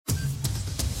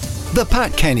The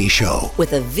Pat Kenny Show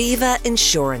with Aviva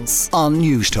Insurance on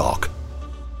News Talk.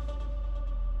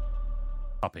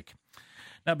 Topic.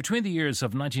 Now, between the years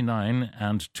of 1999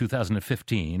 and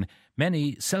 2015,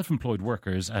 many self-employed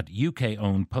workers at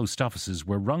UK-owned post offices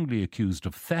were wrongly accused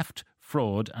of theft,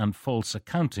 fraud and false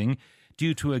accounting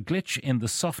due to a glitch in the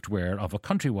software of a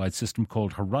countrywide system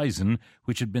called Horizon,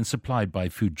 which had been supplied by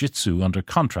Fujitsu under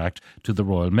contract to the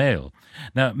Royal Mail.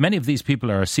 Now, many of these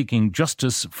people are seeking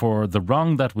justice for the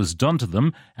wrong that was done to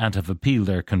them and have appealed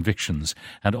their convictions.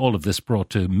 And all of this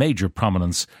brought to major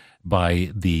prominence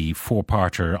by the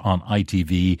four-parter on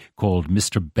ITV called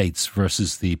Mr. Bates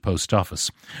versus the Post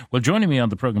Office. Well, joining me on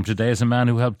the programme today is a man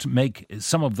who helped make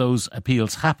some of those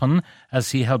appeals happen,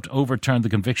 as he helped overturn the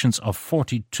convictions of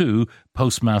 42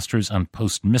 postmasters and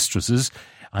postmistresses.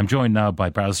 I'm joined now by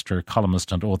barrister,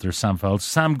 columnist and author Sam Fowles.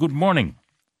 Sam, good morning.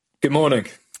 Good morning.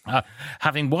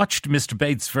 Having watched Mr.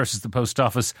 Bates versus the Post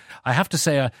Office, I have to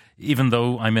say, even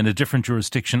though I'm in a different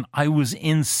jurisdiction, I was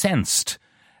incensed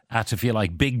at, if you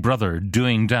like, Big Brother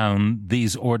doing down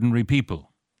these ordinary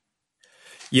people.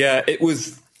 Yeah, it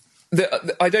was.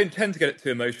 I don't tend to get too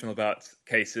emotional about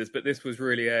cases, but this was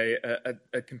really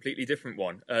a completely different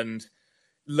one. And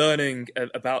learning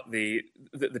about the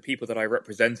people that I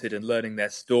represented and learning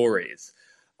their stories,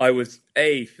 I was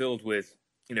filled with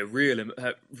real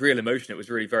emotion. It was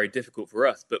really very difficult for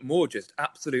us, but more just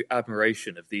absolute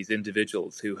admiration of these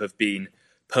individuals who have been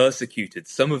persecuted,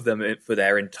 some of them for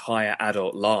their entire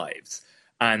adult lives,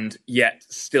 and yet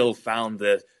still found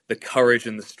the courage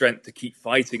and the strength to keep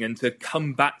fighting and to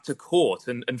come back to court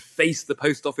and face the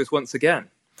post office once again.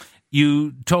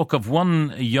 You talk of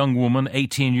one young woman,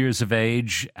 18 years of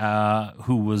age,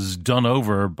 who was done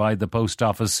over by the post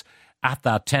office at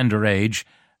that tender age,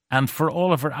 and for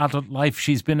all of her adult life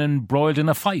she's been embroiled in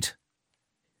a fight.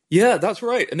 Yeah, that's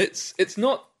right. And it's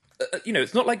not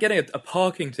it's not like getting a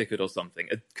parking ticket or something.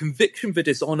 A conviction for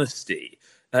dishonesty,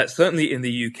 certainly in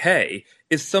the UK,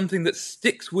 is something that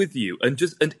sticks with you and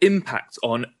impacts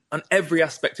on every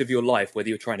aspect of your life, whether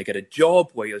you're trying to get a job,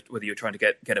 whether you're trying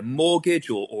to get a mortgage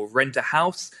or rent a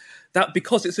house. That,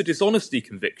 because it's a dishonesty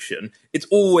conviction, it's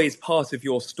always part of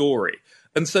your story.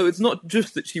 And so it's not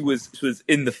just that she was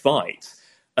in the fight.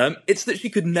 It's that she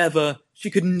could never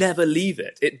leave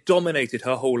it. It dominated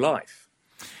her whole life.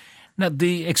 Now,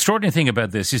 the extraordinary thing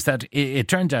about this is that it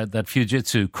turned out that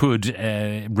Fujitsu could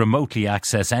remotely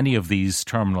access any of these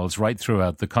terminals right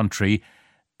throughout the country.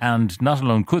 And not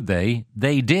alone could they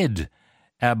did.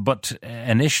 But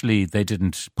initially they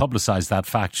didn't publicise that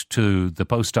fact to the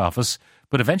post office.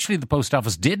 But eventually the post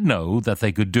office did know that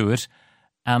they could do it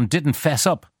and didn't fess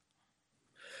up.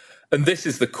 And this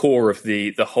is the core of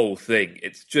the whole thing.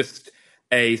 It's just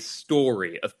a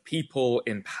story of people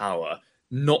in power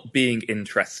not being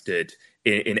interested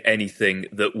in anything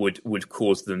that would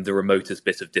cause them the remotest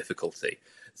bit of difficulty.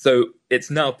 So it's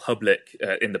now public,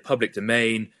 in the public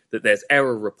domain, that there's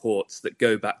error reports that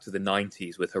go back to the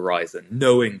 90s with Horizon,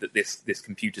 knowing that this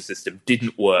computer system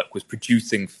didn't work, was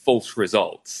producing false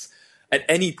results. At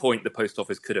any point, the post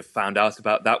office could have found out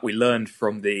about that. We learned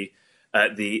from the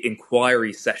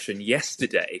inquiry session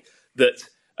yesterday that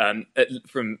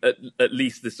from at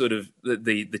least the sort of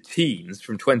the teens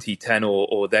from 2010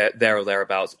 or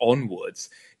thereabouts onwards,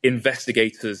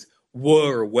 investigators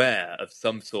were aware of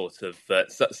some sort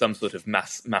of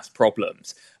mass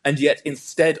problems, and yet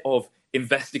instead of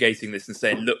investigating this and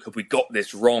saying, "Look, have we got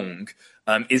this wrong?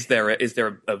 Is there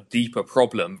a deeper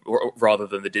problem?" rather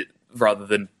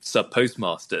than sub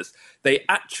postmasters, they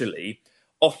actually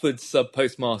offered sub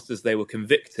postmasters they were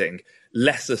convicting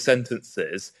lesser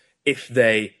sentences if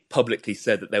they publicly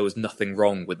said that there was nothing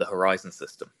wrong with the Horizon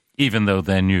system. Even though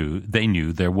they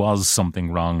knew there was something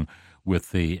wrong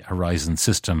with the Horizon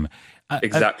system.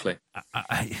 Exactly.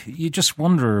 You just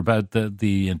wonder about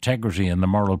the integrity and the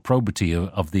moral probity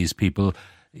of these people.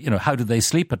 How do they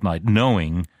sleep at night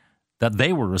knowing that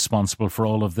they were responsible for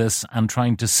all of this and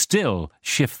trying to still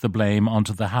shift the blame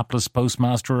onto the hapless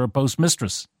postmaster or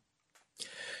postmistress?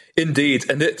 Indeed.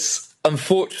 And it's,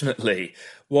 unfortunately,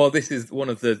 while this is one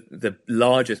of the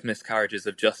largest miscarriages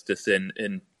of justice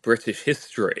in British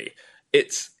history,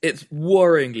 it's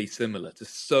worryingly similar to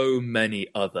so many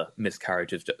other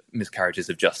miscarriages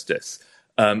of justice,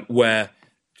 where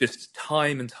just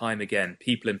time and time again,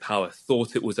 people in power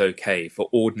thought it was okay for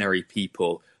ordinary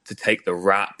people to take the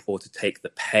rap or to take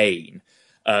the pain,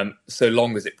 so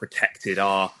long as it protected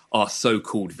our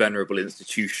so-called venerable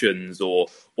institutions or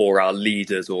our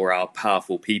leaders or our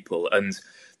powerful people. And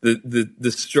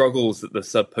the struggles that the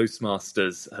sub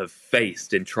postmasters have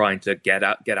faced in trying to get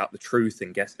out the truth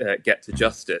and get to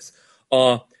justice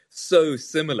are so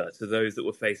similar to those that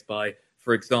were faced by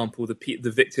for example,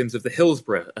 the victims of the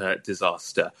Hillsborough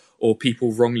disaster, or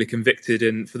people wrongly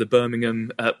convicted for the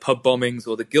Birmingham pub bombings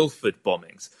or the Guildford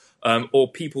bombings,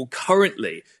 or people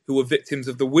currently who were victims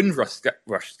of the Windrush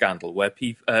scandal, where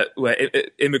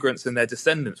immigrants and their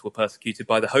descendants were persecuted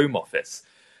by the Home Office.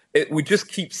 We just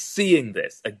keep seeing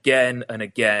this again and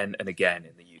again and again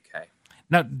in the UK.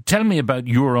 Now, tell me about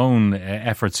your own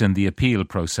efforts in the appeal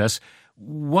process.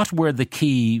 What were the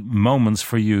key moments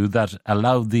for you that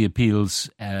allowed the appeals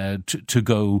to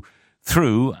go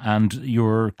through and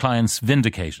your clients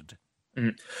vindicated?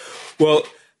 Well,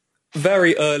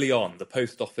 very early on, the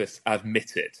Post Office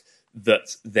admitted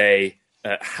that they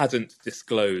hadn't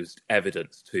disclosed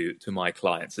evidence to my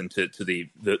clients and to the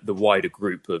wider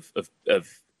group of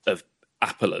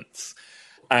appellants.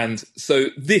 And so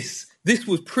this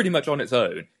was pretty much on its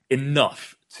own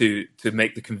enough to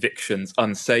make the convictions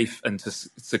unsafe and to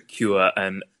secure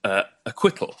an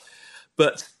acquittal.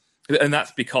 And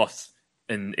that's because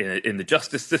in the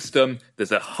justice system,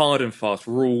 there's a hard and fast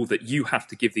rule that you have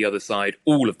to give the other side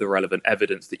all of the relevant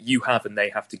evidence that you have, and they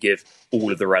have to give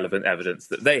all of the relevant evidence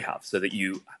that they have, so that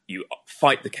you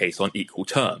fight the case on equal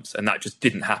terms. And that just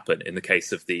didn't happen in the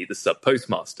case of the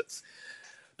sub-postmasters.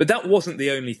 But that wasn't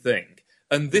the only thing.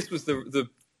 And this was the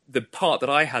part that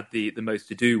I had the most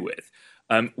to do with,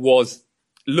 was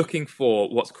looking for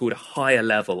what's called a higher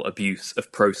level abuse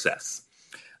of process.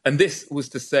 And this was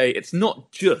to say, it's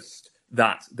not just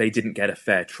that they didn't get a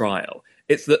fair trial.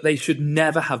 It's that they should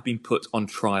never have been put on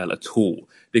trial at all,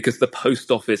 because the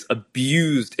Post Office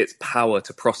abused its power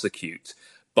to prosecute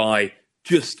by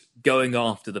just going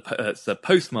after the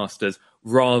postmasters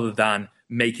rather than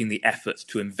making the efforts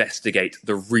to investigate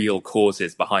the real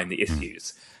causes behind the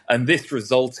issues. And this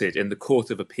resulted in the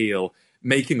Court of Appeal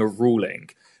making a ruling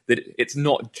that it's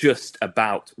not just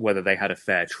about whether they had a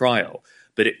fair trial,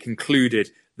 but it concluded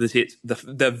that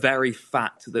the very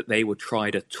fact that they were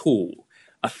tried at all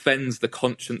offends the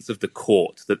conscience of the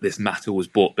court that this matter was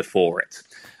brought before it.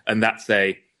 And that's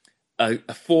a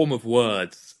form of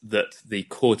words that the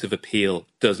Court of Appeal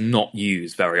does not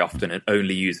use very often and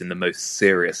only use in the most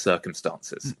serious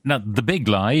circumstances. Now, the big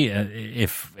lie,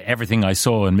 if everything I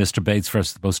saw in Mr. Bates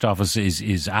versus the Post Office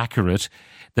is accurate,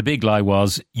 the big lie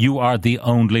was you are the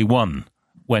only one.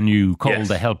 When you called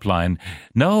the helpline,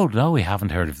 no, we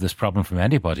haven't heard of this problem from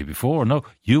anybody before. No,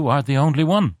 you are the only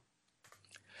one.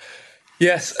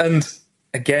 Yes, and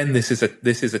again, this is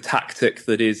a tactic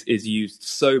that is used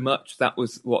so much. That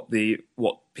was what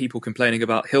people complaining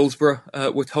about Hillsborough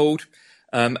were told,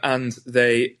 and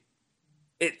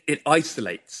it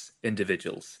isolates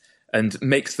individuals and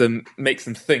makes them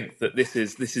think that this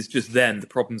is just them. The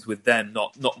problem's with them,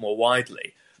 not more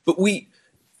widely. But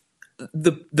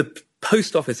the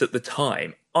Post Office at the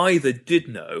time either did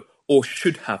know or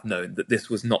should have known that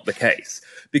this was not the case,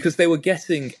 because they were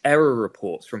getting error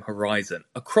reports from Horizon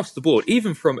across the board,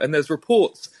 and there's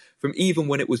reports from even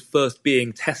when it was first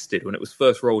being tested, when it was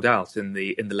first rolled out in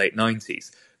the late 90s,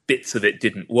 bits of it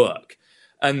didn't work.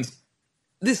 And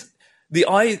the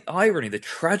irony, the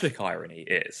tragic irony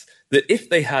is that if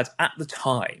they had at the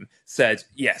time said,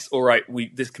 yes, all right,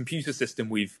 this computer system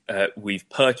we've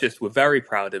purchased, we're very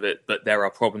proud of it, but there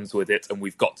are problems with it and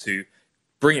we've got to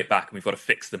bring it back and we've got to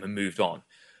fix them and moved on,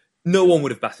 no one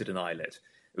would have batted an eyelid.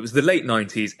 It was the late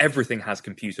 90s, everything has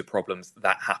computer problems,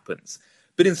 that happens.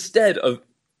 But instead of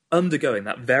undergoing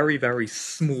that very, very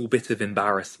small bit of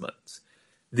embarrassment,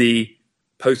 the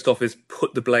Post Office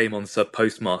put the blame on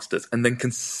sub-postmasters and then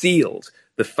concealed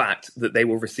the fact that they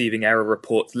were receiving error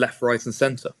reports left, right and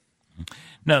centre.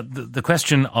 Now, the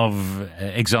question of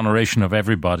exoneration of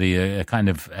everybody, a kind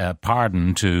of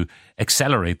pardon to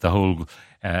accelerate the whole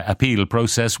appeal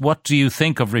process, what do you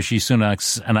think of Rishi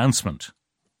Sunak's announcement?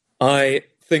 I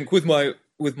think with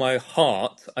my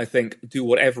heart, I think do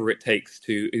whatever it takes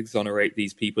to exonerate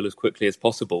these people as quickly as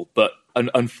possible. But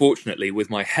unfortunately,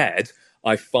 with my head,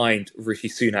 I find Rishi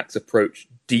Sunak's approach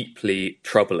deeply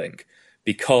troubling,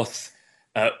 because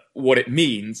what it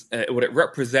means, what it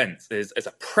represents is as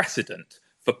a precedent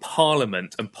for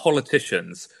Parliament and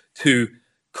politicians to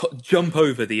jump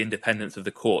over the independence of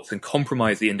the courts and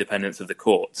compromise the independence of the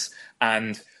courts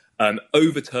and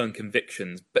overturn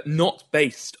convictions, but not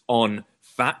based on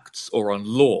facts or on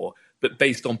law, but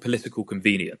based on political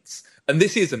convenience. And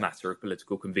this is a matter of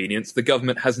political convenience. The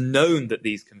government has known that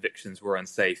these convictions were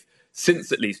unsafe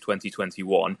since at least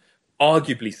 2021,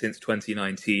 arguably since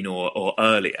 2019 or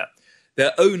earlier.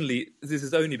 This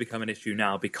has only become an issue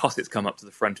now because it's come up to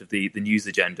the front of the news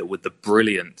agenda with the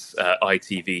brilliant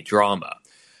ITV drama.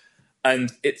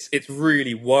 And it's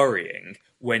really worrying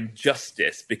when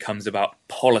justice becomes about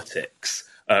politics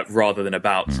rather than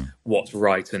about what's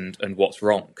right and what's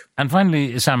wrong. And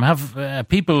finally, Sam, have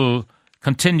people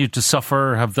continued to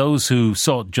suffer? Have those who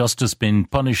sought justice been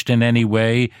punished in any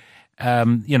way?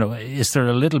 Is there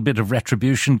a little bit of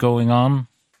retribution going on?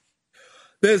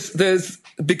 There's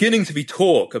beginning to be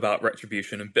talk about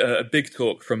retribution, and a big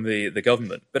talk from the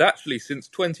government. But actually, since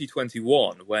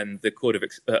 2021, when the Court of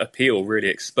Appeal really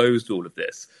exposed all of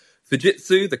this,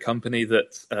 Fujitsu, the company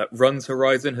that runs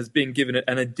Horizon, has been given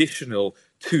an additional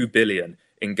 $2 billion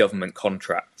in government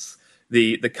contracts.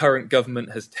 The current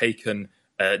government has taken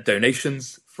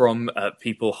donations from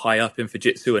people high up in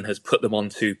Fujitsu and has put them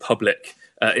onto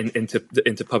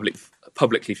into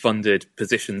publicly funded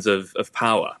positions of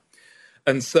power.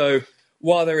 And so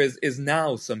while there is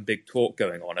now some big talk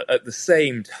going on, at the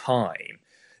same time,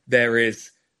 there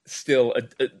is still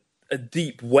a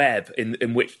deep web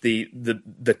in which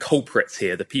the culprits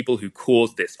here, the people who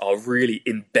caused this, are really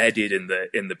embedded in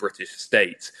the British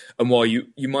state. And while you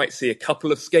might see a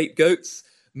couple of scapegoats,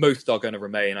 most are going to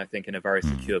remain, I think, in a very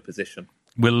secure position.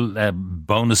 Will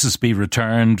bonuses be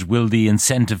returned? Will the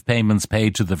incentive payments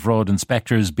paid to the fraud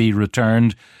inspectors be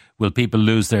returned? Will people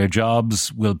lose their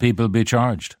jobs? Will people be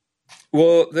charged?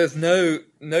 Well, there's no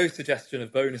suggestion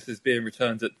of bonuses being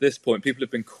returned at this point. People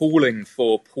have been calling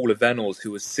for Paula Venables,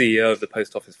 who was CEO of the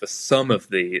Post Office for some of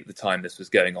the time this was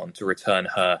going on, to return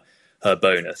her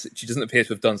bonus. She doesn't appear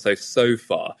to have done so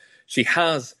far. She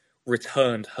has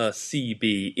returned her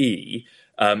CBE,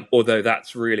 although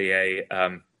that's really a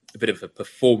bit of a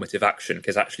performative action,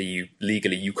 because actually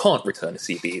legally you can't return a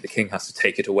CBE. The king has to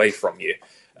take it away from you,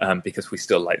 because we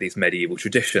still like these medieval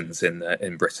traditions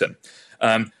in Britain.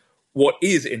 What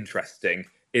is interesting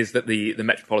is that the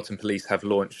Metropolitan Police have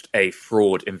launched a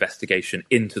fraud investigation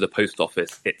into the Post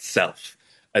Office itself.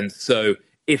 And so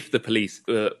if the police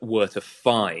were to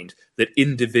find that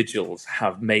individuals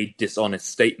have made dishonest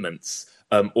statements,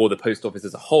 or the Post Office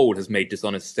as a whole has made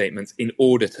dishonest statements in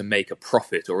order to make a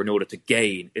profit or in order to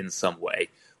gain in some way,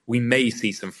 we may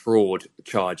see some fraud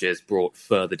charges brought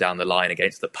further down the line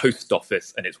against the Post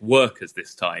Office and its workers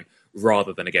this time,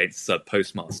 rather than against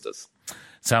sub-postmasters.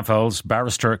 Sam Fowles,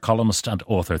 barrister, columnist and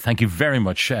author, thank you very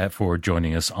much for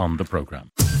joining us on the programme.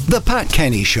 The Pat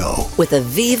Kenny Show. With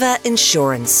Aviva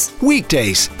Insurance.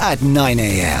 Weekdays at 9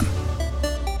 a.m.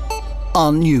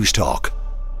 on News Talk.